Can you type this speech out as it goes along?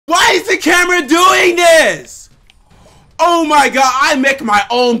Why is the camera doing this? Oh my god, I make my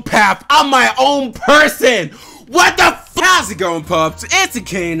own path. I'm my own person. What the f? How's it going, pups? It's a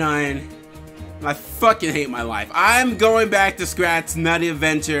canine. I fucking hate my life. I'm going back to Scrat's Nutty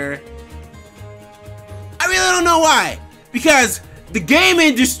Adventure. I really don't know why. Because the game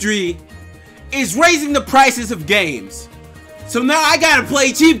industry is raising the prices of games. So now I gotta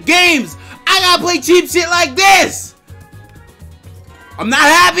play cheap games. I gotta play cheap shit like this. I'm not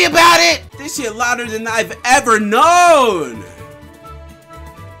happy about it. This shit louder than I've ever known.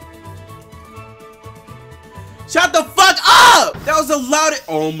 Shut the fuck up! That was the loudest.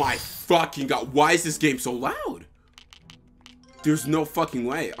 Oh my fucking god. Why is this game so loud? There's no fucking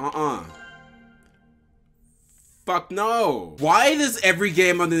way. Fuck no. Why does every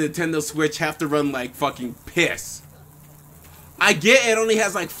game on the Nintendo Switch have to run like fucking piss? I get it only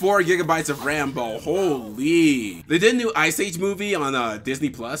has like 4 gigabytes of RAM, but holy. They did a new Ice Age movie on Disney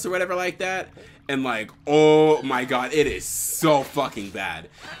Plus or whatever like that. And like, oh my god, it is so fucking bad.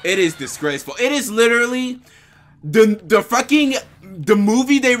 It is disgraceful. It is literally the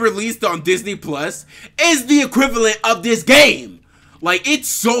movie they released on Disney Plus is the equivalent of this game. Like, it's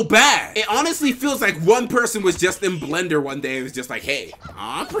so bad. It honestly feels like one person was just in Blender one day and was just like, hey,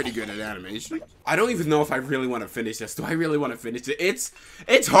 I'm pretty good at animation. I don't even know if I really want to finish this. Do I really want to finish it?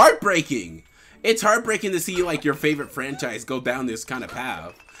 It's heartbreaking. It's heartbreaking to see, like, your favorite franchise go down this kind of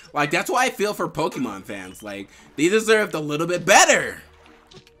path. Like, that's why I feel for Pokemon fans. Like, they deserved a little bit better.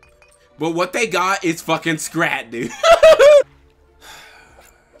 But what they got is fucking Scrat, dude.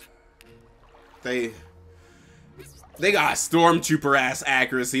 They got stormtrooper ass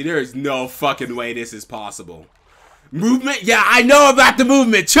accuracy. There is no fucking way this is possible. Movement? Yeah, I know about the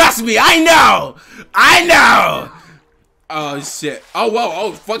movement. Trust me, I know. I know. Oh shit. Oh whoa.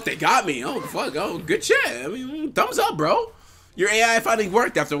 Oh fuck, they got me. Oh fuck. Oh good shit. I mean, thumbs up, bro. Your AI finally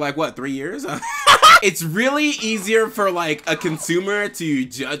worked after like what, 3 years? It's really easier for like a consumer to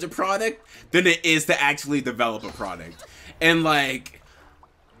judge a product than it is to actually develop a product. And like,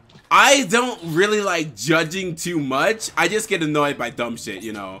 I don't really like judging too much. I just get annoyed by dumb shit,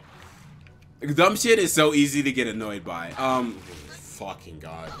 you know. Dumb shit is so easy to get annoyed by. Fucking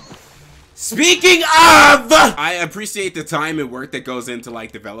god. Speaking of, I appreciate the time and work that goes into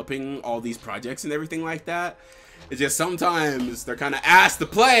like developing all these projects and everything like that. It's just sometimes they're kind of asked to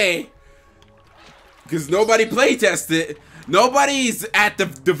play because nobody play tested. Nobody's at the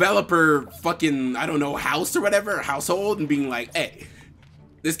developer fucking, I don't know, house or whatever, household and being like, hey,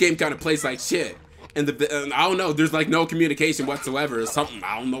 this game kind of plays like shit, and I don't know, there's like no communication whatsoever or something.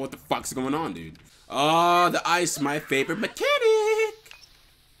 I don't know what the fuck's going on, dude. Oh, the ice, my favorite mechanic.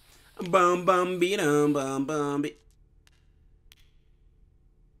 Bum bum be dum bum bum be.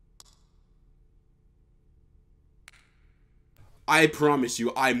 I promise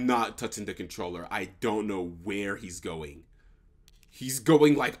you, I'm not touching the controller. I don't know where he's going. He's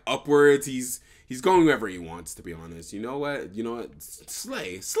going like upwards. He's going wherever he wants, to be honest. You know what? You know what?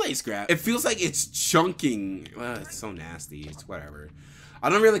 Slay Scrap. It feels like it's chunking. It's so nasty. It's whatever. I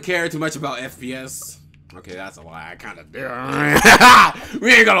don't really care too much about FPS. Okay, that's a lie. I kind of do.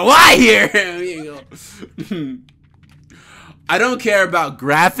 We ain't gonna lie here. I don't care about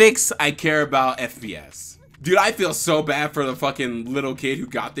graphics. I care about FPS. Dude, I feel so bad for the fucking little kid who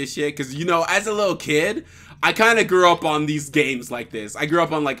got this shit. Because, you know, as a little kid, I kind of grew up on these games like this. I grew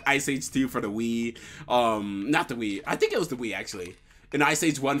up on like Ice Age 2 for the Wii. Not the Wii. I think it was the Wii actually. And Ice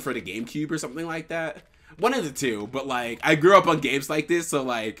Age 1 for the GameCube or something like that. One of the two. But like, I grew up on games like this. So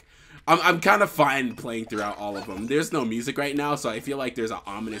like, I'm kind of fine playing throughout all of them. There's no music right now. So I feel like there's an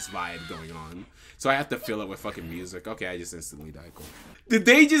ominous vibe going on. So I have to fill it with fucking music. Okay, I just instantly died. Cool. Did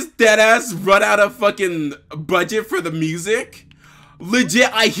they just deadass run out of fucking budget for the music?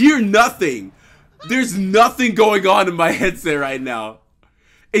 Legit, I hear nothing. There's nothing going on in my headset right now.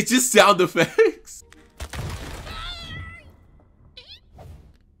 It's just sound effects.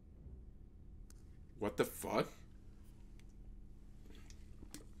 What the fuck?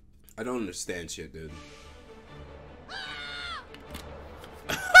 I don't understand shit, dude.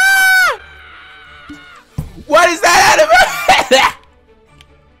 What is that animation?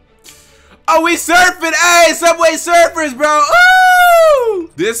 Oh, we surfing. Hey, Subway Surfers, bro.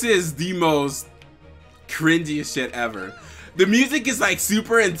 Ooh! This is the most cringiest shit ever. The music is like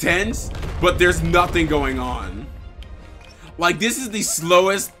super intense, but there's nothing going on. Like, this is the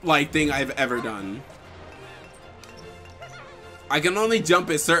slowest like thing I've ever done. I can only jump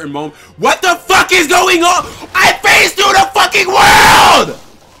at certain moments. What the fuck is going on? I phased through the fucking world!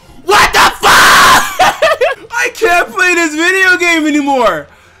 What the fuck? I can't play this video game anymore.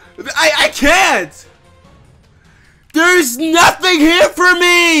 I can't. There's nothing here for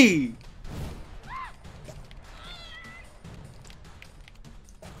me!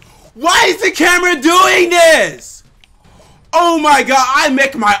 Why is the camera doing this? Oh my god, I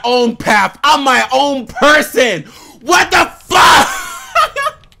make my own path. I'm my own person. What the fuck?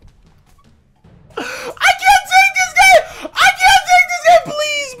 I can't take this game. I can't take this game.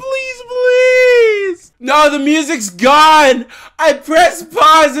 Please, please, please. No, the music's gone. I pressed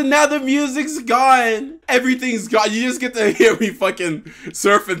pause and now the music's gone. Everything's gone. You just get to hear me fucking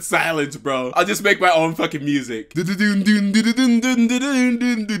surf in silence, bro. I'll just make my own fucking music.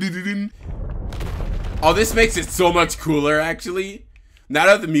 Oh, this makes it so much cooler, actually. Now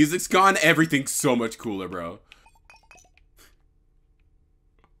that the music's gone, everything's so much cooler, bro.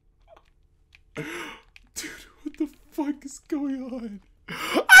 Dude, what the fuck is going on?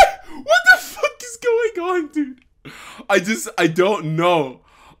 What the fuck is going on, dude? I don't know.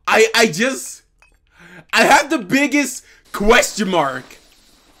 I have the biggest question mark.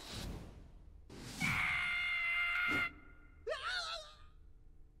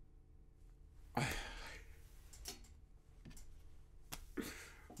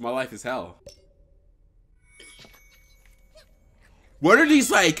 My life is hell. What are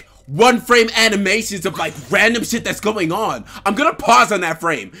these like one frame animations of like random shit that's going on? I'm gonna pause on that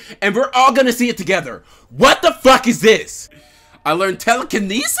frame and we're all gonna see it together. What the fuck is this? I learned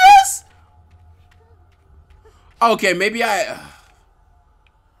telekinesis? Okay, maybe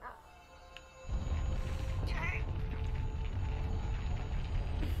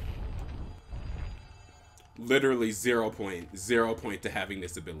literally 0 point to having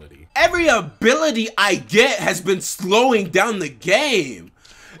this ability. Every ability I get has been slowing down the game.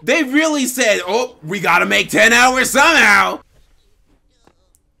 They really said, oh, we gotta make 10 hours somehow.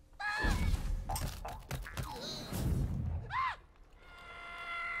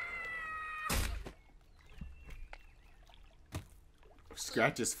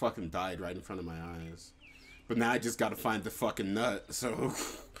 Scratch just fucking died right in front of my eyes. But now I just gotta find the fucking nut, so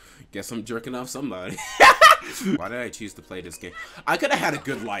guess I'm jerking off somebody. Why did I choose to play this game? I could have had a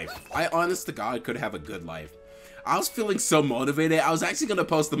good life. I honest to God could have a good life. I was feeling so motivated. I was actually gonna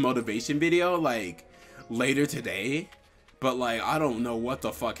post the motivation video like later today. But like, I don't know what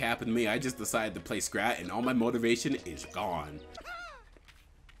the fuck happened to me. I just decided to play Scrat and all my motivation is gone.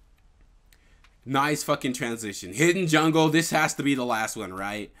 Nice fucking transition. Hidden Jungle. This has to be the last one,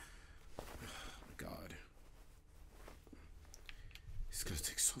 right? God. It's gonna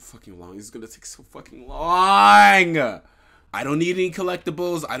take so fucking long. It's gonna take so fucking long. I don't need any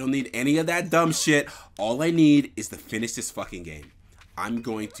collectibles. I don't need any of that dumb shit. All I need is to finish this fucking game. I'm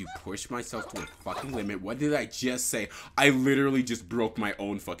going to push myself to a fucking limit. What did I just say? I literally just broke my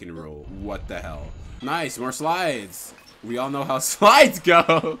own fucking rule. What the hell? Nice, more slides. We all know how slides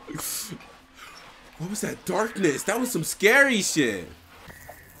go. What was that darkness? That was some scary shit.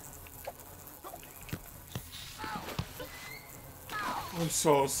 I'm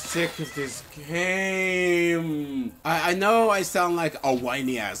so sick of this game. I know I sound like a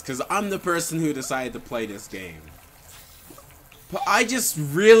whiny ass because I'm the person who decided to play this game. But I just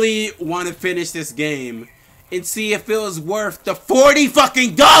really want to finish this game and see if it was worth the $40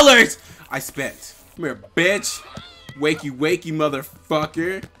 fucking I spent. Come here, bitch. Wakey, wakey,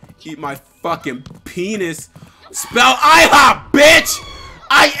 motherfucker. Eat my fucking penis. Spell IHOP, bitch!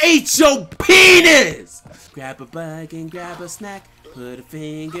 I ate your penis! Grab a bug and grab a snack. Put a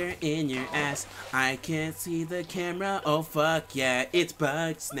finger in your ass. I can't see the camera. Oh fuck yeah, it's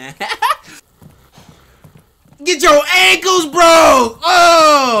bug snack. Get your ankles broke!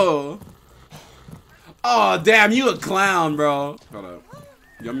 Oh! Oh damn, you a clown, bro. Hold up.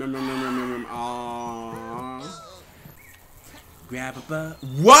 Yum yum yum yum yum yum yum. Aww. Grab a bug.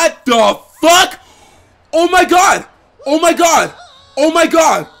 What the fuck? Oh my god! Oh my god! Oh my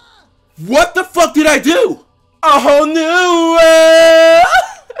god! What the fuck did I do? A whole new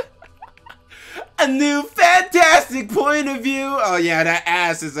a new fantastic point of view. Oh yeah, that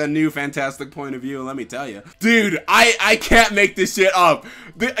ass is a new fantastic point of view, let me tell you. Dude, I can't make this shit up.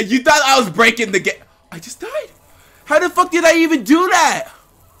 You thought I was breaking the game. I just died. How the fuck did I even do that?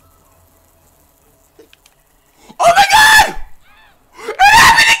 Oh my god! It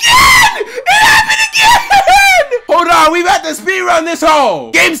happened again! It happened again! Hold on, we about to speedrun this hole.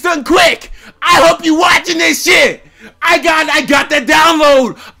 Game's done quick. I hope you watching this shit. I got the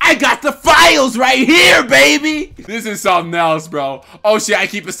download. I got the files right here, baby. This is something else, bro. Oh shit, I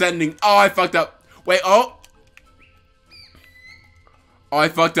keep ascending. Oh, I fucked up. Wait, oh. Oh, I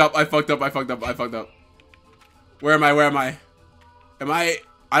fucked up. I fucked up. I fucked up. I fucked up. Where am I? Where am I? Am I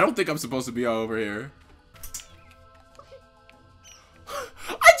don't think I'm supposed to be over here.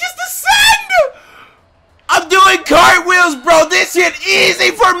 I just ascend! I'm doing cartwheels, bro. This shit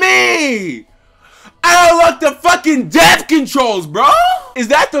easy for me. I unlock the fucking death controls, bro. Is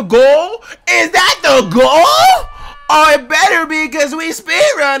that the goal? Is that the goal? Oh, it better be because we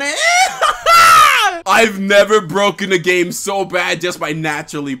speedrunning. I've never broken a game so bad just by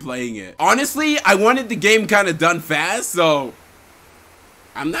naturally playing it. Honestly, I wanted the game kind of done fast, so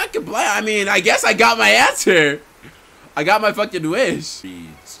I'm not complaining. I mean, I guess I got my answer. I got my fucking wish.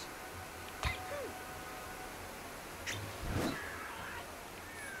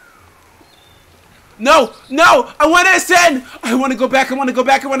 No, no, I want to ascend. I want to go back. I want to go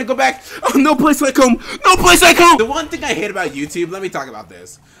back. I want to go back. Oh, no place like home. No place like home. The one thing I hate about YouTube, let me talk about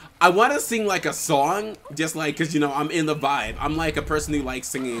this. I want to sing like a song, just like, cause you know, I'm in the vibe. I'm like a person who likes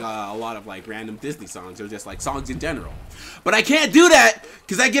singing a lot of like random Disney songs or just like songs in general. But I can't do that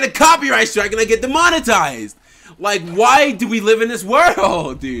cause I get a copyright strike and I get demonetized. Like, why do we live in this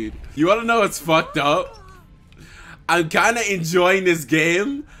world, dude? You want to know what's fucked up? I'm kind of enjoying this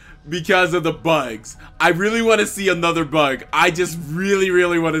game because of the bugs. I really want to see another bug. I just really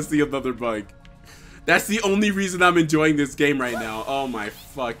want to see another bug. That's the only reason I'm enjoying this game right now. Oh my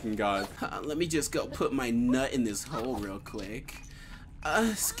fucking god. Let me just go put my nut in this hole real quick.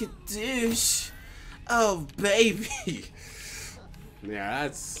 Skadoosh. Oh baby. Yeah,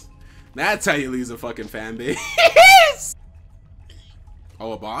 that's how you lose a fucking fan base.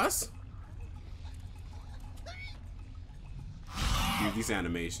 Oh, a boss? Dude, these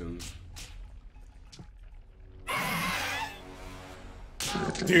animations.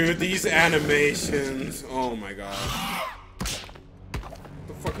 Dude, these animations. Oh my god. What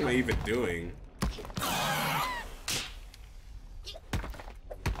the fuck am I even doing?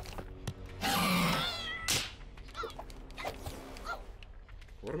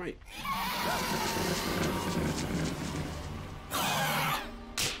 What am I?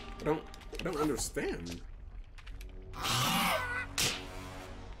 I don't understand.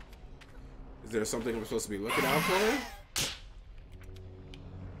 Is there something I'm supposed to be looking out for?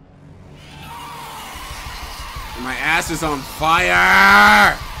 My ass is on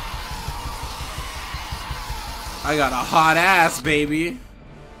fire! I got a hot ass, baby.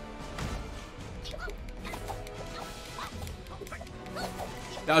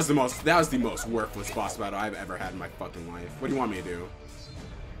 That was the most worthless boss battle I've ever had in my fucking life. What do you want me to do?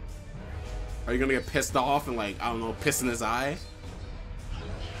 Are you gonna get pissed off and like, I don't know, piss in his eye?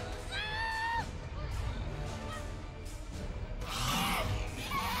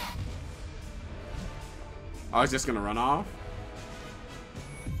 I was just gonna run off.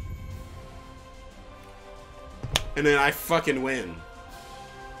 And then I fucking win.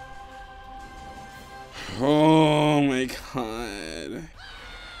 Oh my god.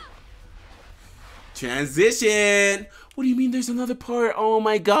 Transition! What do you mean there's another part? Oh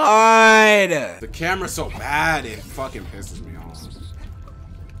my god! The camera's so bad, it fucking pisses me off.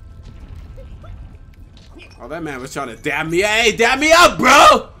 Oh, that man was trying to dab me. Hey, dab me up,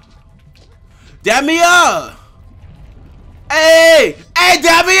 bro! Dab me up! Hey! Hey,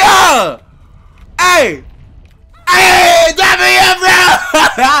 dab me up! Hey! Hey, dab me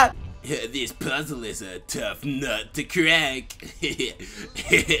up, bro! This puzzle is a tough nut to crack.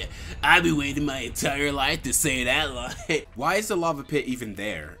 I've been waiting my entire life to say that line. Why is the lava pit even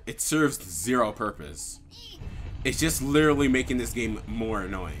there? It serves zero purpose. It's just literally making this game more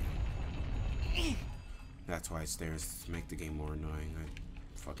annoying. That's why it's there, is to make the game more annoying. I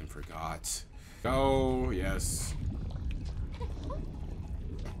fucking forgot. Oh, yes.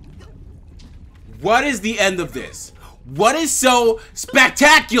 What is the end of this? What is so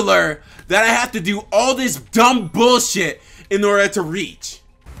spectacular that I have to do all this dumb bullshit in order to reach?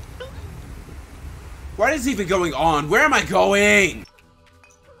 What is even going on? Where am I going?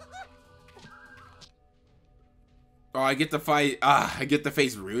 Oh, I get to fight, I get to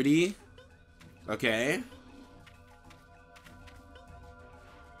face Rudy? Okay.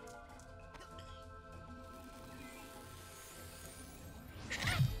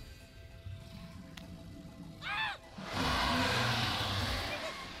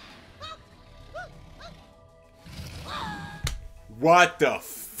 What the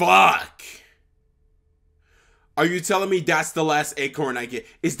fuck? Are you telling me that's the last acorn I get?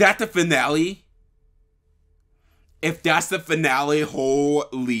 Is that the finale? If that's the finale,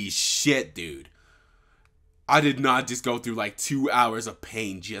 holy shit, dude. I did not just go through like 2 hours of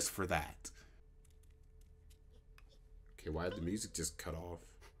pain just for that. Okay, why did the music just cut off?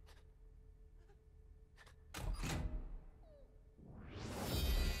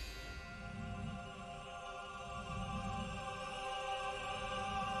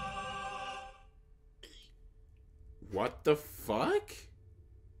 What the fuck?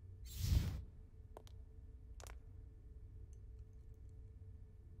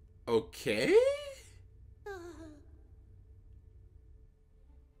 Okay?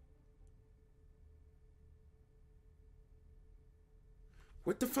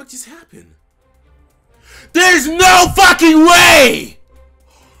 What the fuck just happened? There's no fucking way!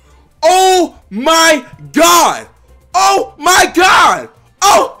 Oh my god! Oh my god!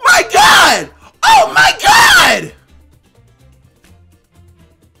 Oh my god! Oh my god!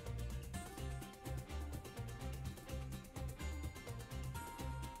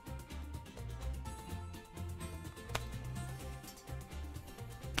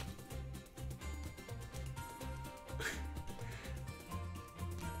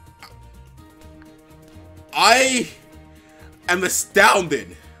 I am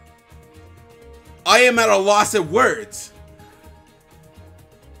astounded. I am at a loss of words.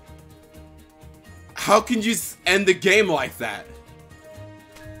 How can you end the game like that?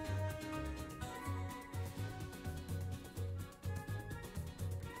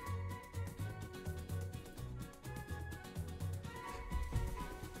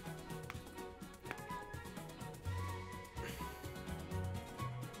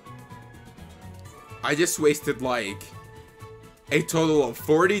 I just wasted like a total of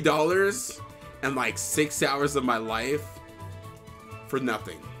 $40 and like 6 hours of my life for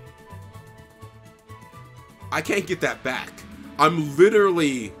nothing. I can't get that back. I'm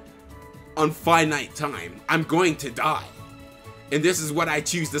literally on finite time. I'm going to die. And this is what I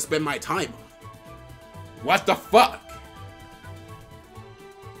choose to spend my time on. What the fuck?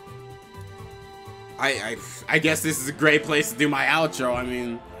 I guess this is a great place to do my outro. I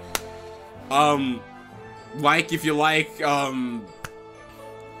mean, like if you like, I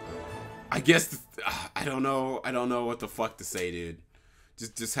guess, I don't know what the fuck to say, dude.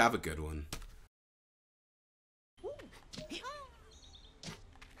 Just have a good one.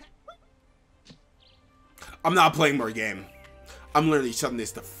 I'm not playing more game. I'm literally shutting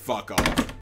this the fuck off.